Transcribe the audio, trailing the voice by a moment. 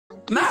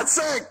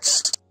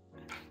Natsix!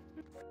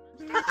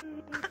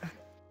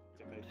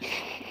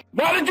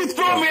 Why did you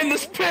throw me in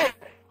this pit?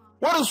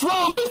 What is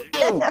wrong with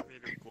you?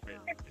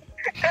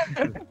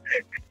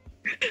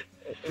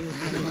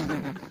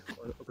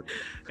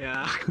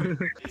 Yeah.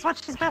 That's what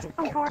she's best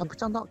known for.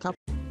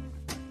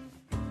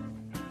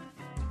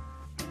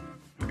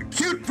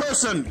 Cute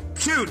person!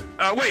 Cute!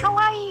 Wait!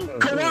 Kawaii!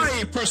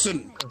 Kawaii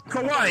person!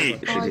 Kawaii!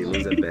 Should he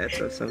lose a bet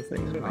or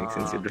something? Like,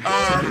 since you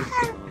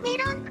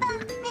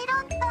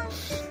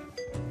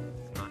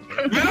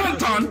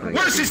Miranton!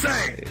 What does she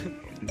say?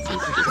 This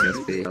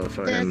must be all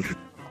for him.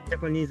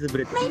 Japanese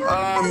bread.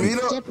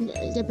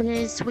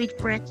 Japanese sweet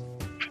bread.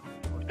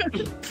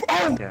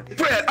 Oh!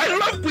 Bread! I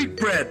love wheat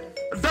bread!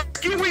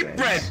 That's wheat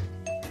bread!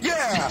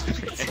 Yeah!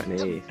 It's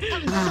funny.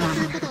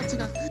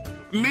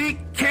 Me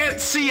can't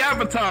see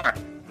Avatar!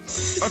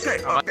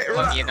 Okay, okay,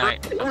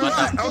 relax.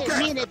 Relax,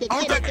 okay,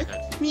 okay.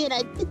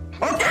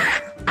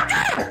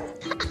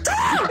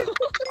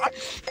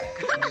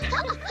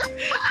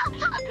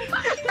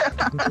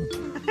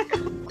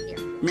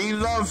 Me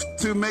love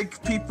to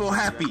make people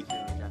happy.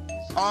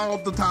 All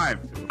the time.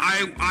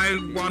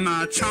 I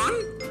wanna Chan?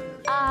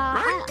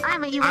 Right?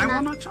 I'm a Iwana. I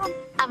wanna Chan?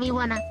 I'm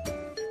Iwana.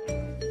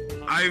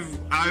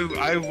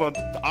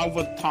 I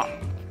would talk.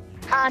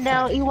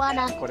 No,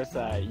 Iwana. これ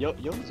さ、読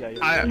んじゃう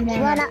よ。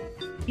Iwana.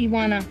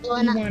 Iwana. Iwana.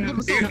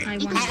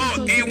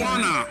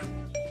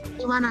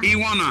 Iwana. You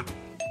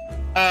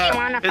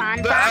wanna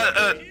Fanta?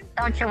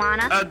 Don't you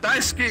wanna?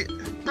 Daisuke.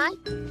 Hi.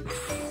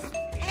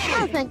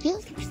 Oh, thank you.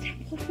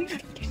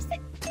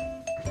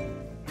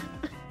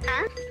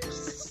 Huh?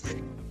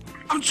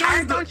 I'm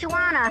trying to. Don't you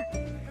wanna?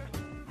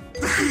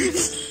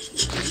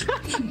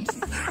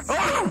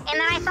 Oh! And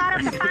then I thought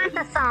of the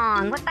Fanta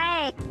song. What the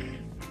heck?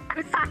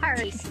 I'm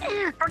sorry.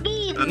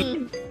 Forgive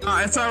me. No,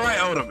 it's alright,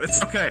 Odom.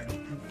 It's okay.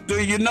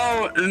 Do you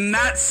know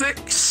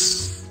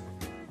Natsix?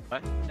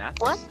 What?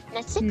 What?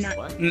 Natsix?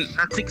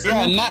 Natsix?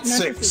 Yeah,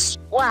 Natsix.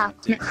 Wow.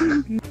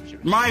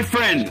 My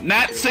friend.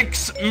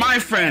 Natsix, my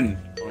friend.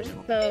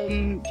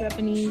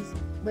 Japanese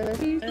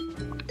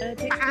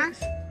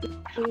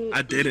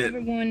I did it.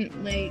 Everyone,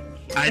 like,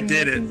 I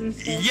did it.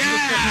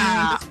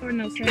 Yeah!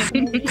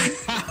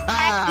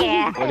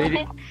 Yeah.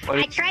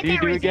 I tried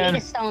that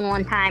Rosita Stone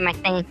one time, I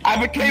think. I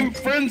became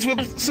friends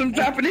with some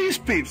Japanese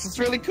peeps. It's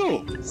really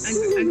cool.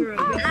 I grew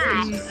up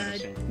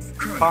with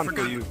ファン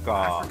という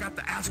か、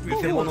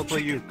偽物と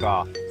いう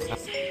か、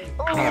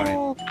Oh, I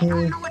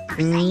don't know what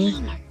they're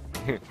saying.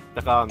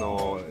 だからジ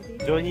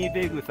ョニー・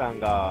ベグさん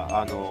が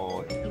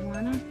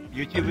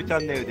YouTube チャ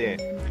ンネル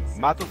で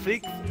マト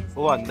6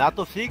 or ナ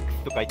ト6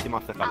とか言ってま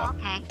したか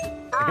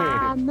Okay.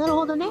 ら。なる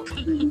ほどね。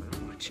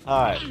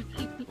はい。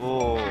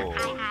おー。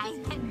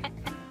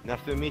Nice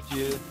to meet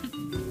you.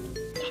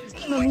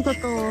 次のミトと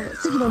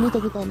次のミト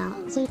みたいな、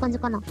そういう感じ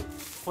かな。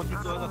本日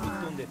は吹っ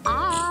飛んで。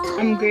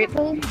I'm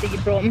grateful that you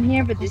brought him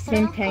here, but at the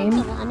same time,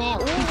 he's got a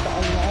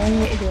long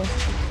way to go.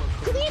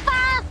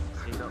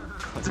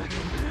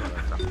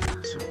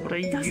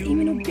 Doesn't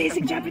even know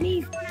basic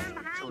Japanese.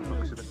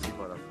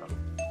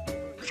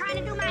 Trying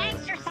to do my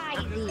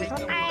exercises.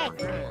 Okay.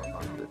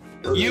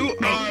 You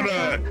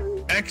are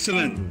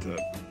excellent.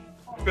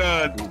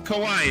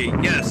 Kawaii,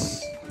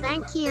 yes.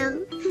 Thank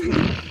you.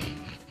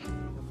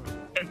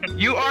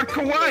 You are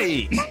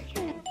kawaii.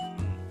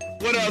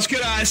 What else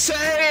could I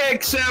say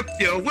except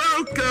you're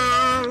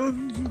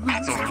welcome?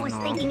 That's what I was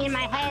thinking in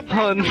my head.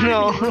 Oh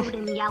no!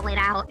 And yell it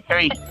out.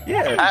 Hey,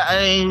 Yeah.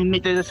 I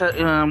need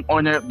the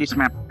owner of this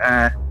map,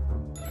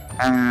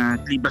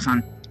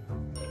 Liba-san.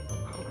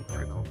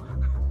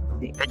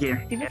 Right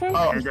here.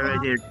 Oh,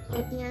 Right here.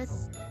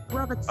 Yes.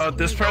 Robots. oh,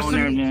 this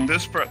person?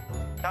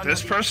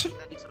 This person?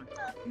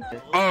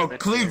 Oh,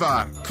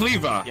 Cleaver.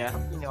 Cleaver. Yeah.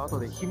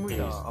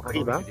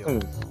 Kriba?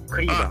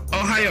 Kriba.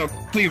 Ohio,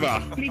 Cleaver.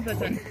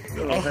 Kriba-san.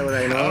 おはようご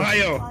ざいます。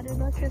 Ohio.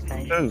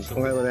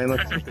 おはようございま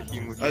す。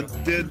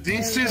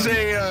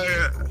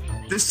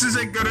This is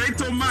a great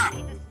map.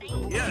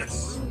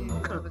 Yes.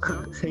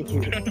 Thank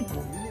you.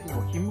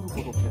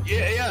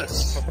 Yeah,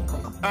 yes.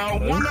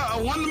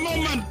 One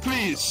moment,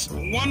 please.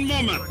 One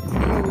moment.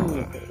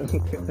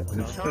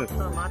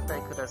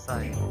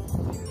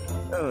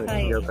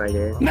 了解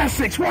です。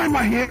 Natsix, why am I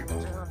here?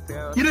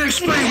 You didn't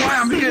explain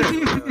why I'm here.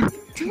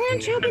 Learn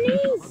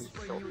Japanese.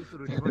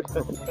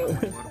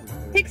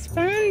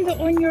 Expand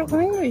on your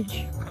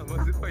language.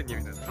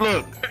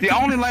 Look, the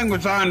only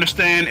language I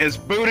understand is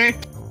booty,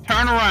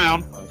 turn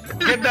around,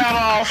 get down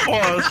on all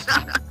fours,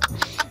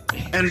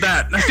 and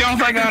that. That's the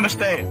only thing I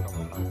understand.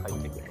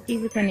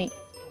 He's a funny.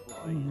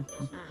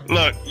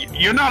 Look,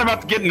 you're not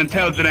about to get an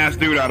intelligent ass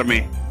dude out of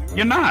me.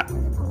 You're not.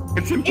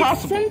 It's It's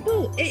impossible.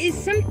 simple. It is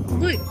simple.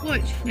 Look,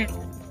 watch.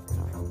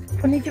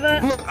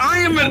 Konnichiwa. Look, I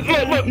am an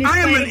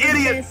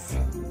idiot.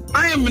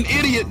 I am an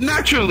idiot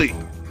naturally.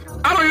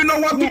 I don't even know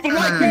why people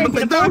like me, but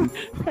they do.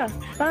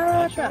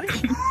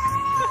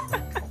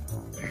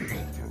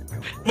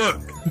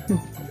 Look,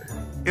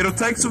 it'll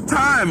take some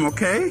time,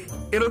 okay?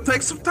 It'll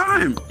take some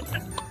time.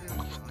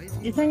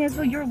 The thing is,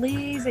 though, you're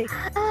lazy.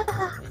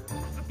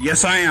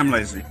 Yes, I am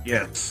lazy.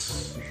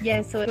 Yes.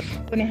 Yeah, so it's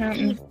gonna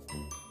happen.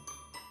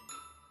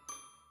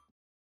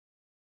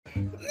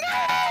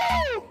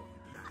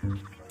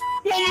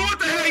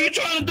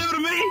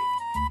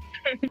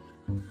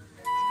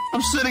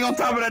 sitting on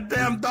top of that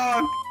damn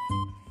dog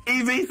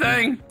EV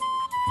thing.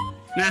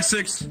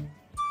 Natsix,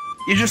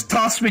 you just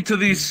tossed me to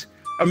these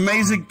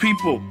amazing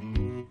people.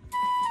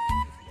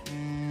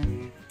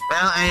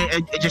 Well,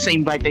 I just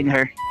invited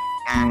her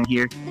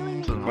here.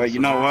 Well, you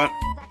know what?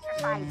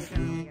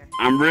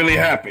 I'm really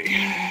happy.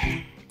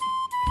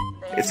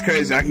 It's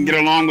crazy. I can get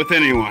along with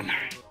anyone.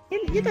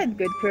 You did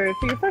good, Kuri.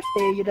 For your first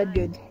day, you did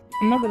good.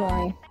 I'm not gonna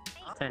lie.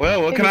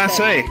 Well, what can I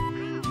say?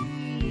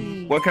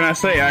 What can I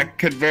say? I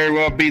could very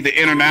well be the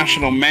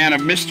international man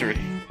of mystery.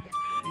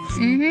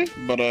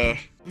 Mm-hmm. But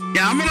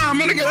yeah, I'm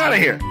gonna get out of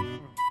here.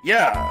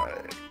 Yeah,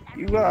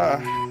 you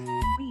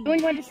Don't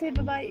you want to say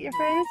bye-bye to your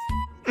friends?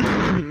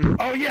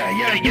 Oh yeah.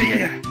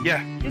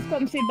 Just go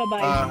up and say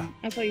bye-bye.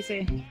 That's all you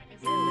say.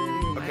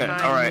 Okay,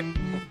 all right.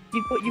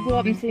 You go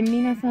up and say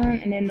Mina-san,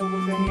 and then they'll go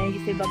in there. You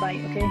say bye-bye,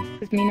 okay?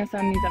 Because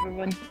Mina-san means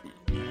everyone.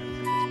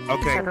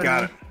 Okay,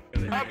 got it.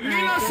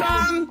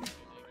 Mina-san.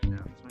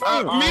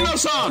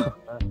 Mina-san.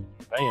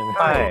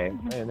 Hi.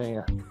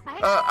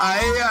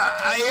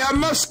 I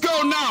must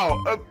go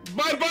now.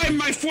 Bye-bye,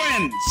 my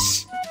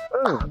friends.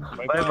 Bye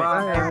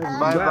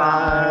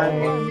bye.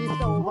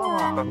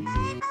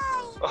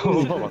も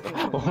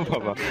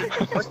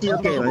しよ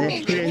ければ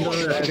ね、フレンド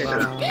のだけか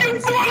ら。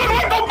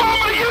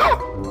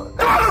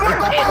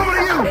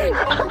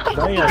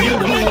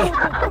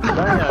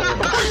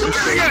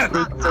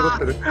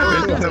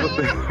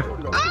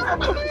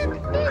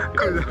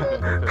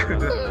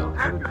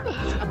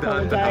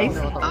Apologize.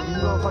 あ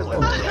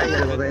りが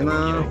とうござい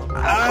ます。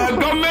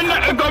Go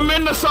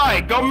men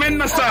aside. Go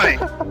men aside.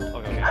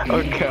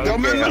 Okay. Go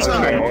men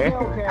aside.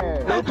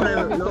 No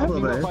problem, no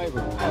problem.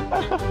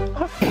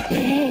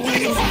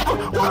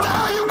 What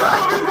are you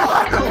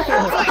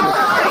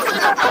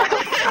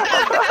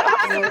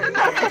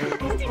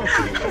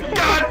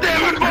God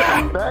damn it,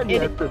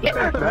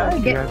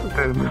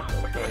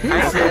 I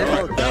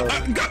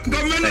said, Go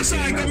men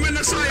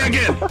aside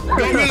again. Go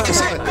men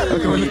aside.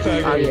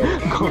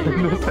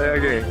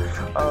 again.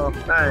 Oh,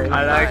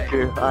 I like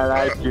you.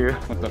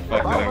 What the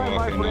fuck did I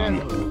walk in on?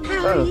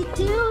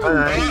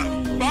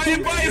 Bye,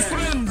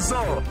 friends.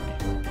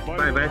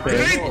 Bye,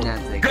 friends.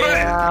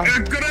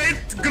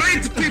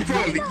 Great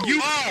people.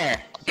 You are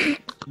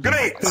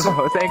great.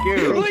 Oh, thank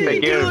you.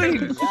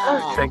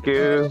 Thank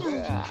you.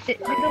 Look at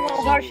the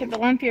little warship that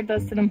Lamphere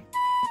does to them.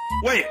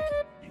 Wait.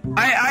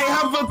 I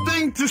have a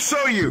thing to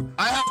show you.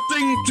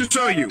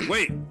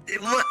 Wait.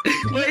 Why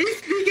are you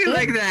speaking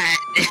like that?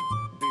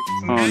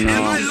 Oh, no.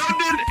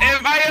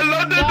 Am I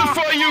loaded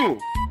for you?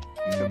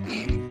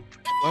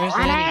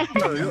 Lanny?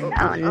 Oh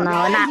no,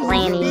 not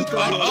Lanny.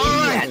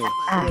 Alright.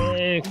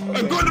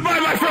 Goodbye,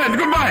 my friend.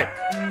 Goodbye.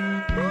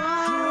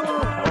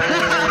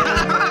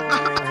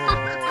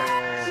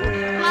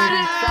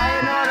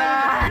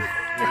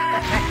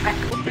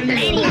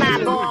 Lanny, my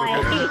boy.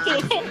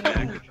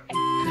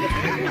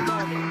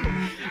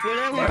 What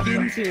am I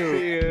into?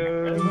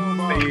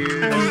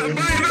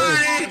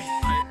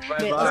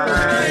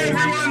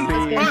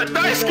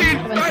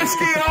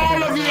 Daisuke,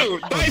 all of you.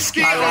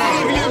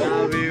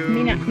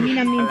 Mina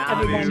means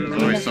everyone.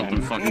 There's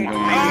something fucking going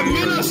on.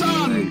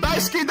 Mina-san,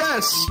 Daisuke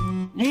desu.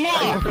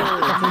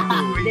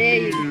 There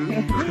you go.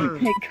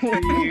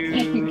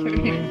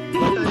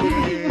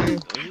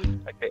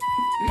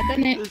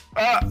 Done it.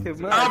 Big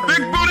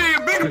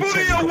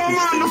booty, a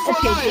woman for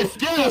life.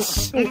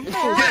 Yes. Lanny,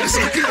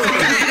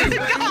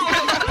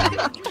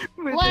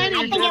 I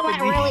think it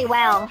went really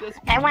well.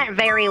 It went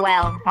very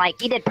well.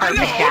 Like, you did perfect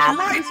job.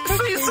 Right?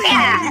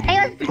 Yeah,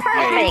 it was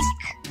perfect.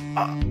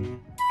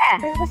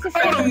 What's the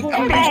I'm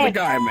second the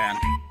guy, man.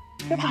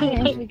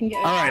 we can get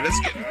Alright, let's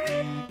go.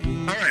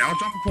 Alright, I'll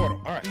jump the portal.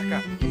 Alright, I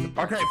got it.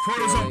 Okay,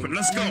 portal's open.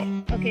 Let's go.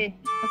 Okay.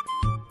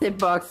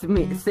 Hitbox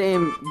me,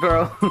 same,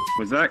 bro.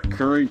 Was that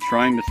Kuri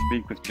trying to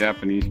speak with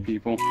Japanese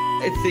people?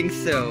 I think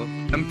so.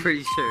 I'm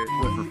pretty sure.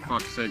 Well, for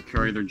fuck's sake,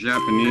 Kuri, they're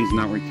Japanese,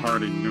 not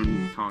retarded. You don't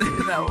need to talk.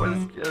 That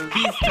was just...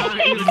 He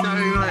was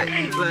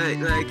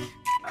talking like...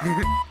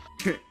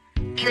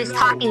 He was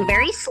talking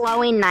very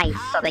slow and nice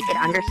so they could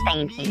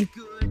understand him.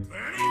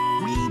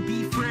 We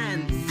be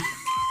friends.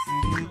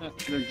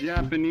 They're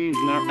Japanese,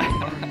 not... I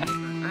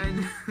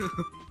know.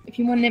 If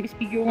you want them to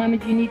speak your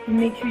language, you need to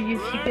make sure you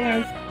speak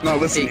theirs. No,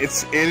 listen, it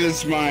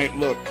is my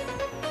look.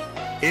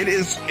 It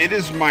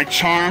is my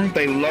charm.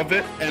 They love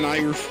it, and I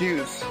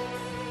refuse.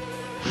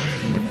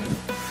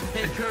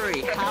 Hey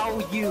Kuri, how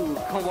you,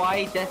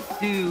 Kawaii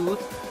Desu,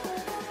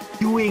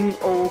 doing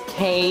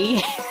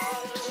okay?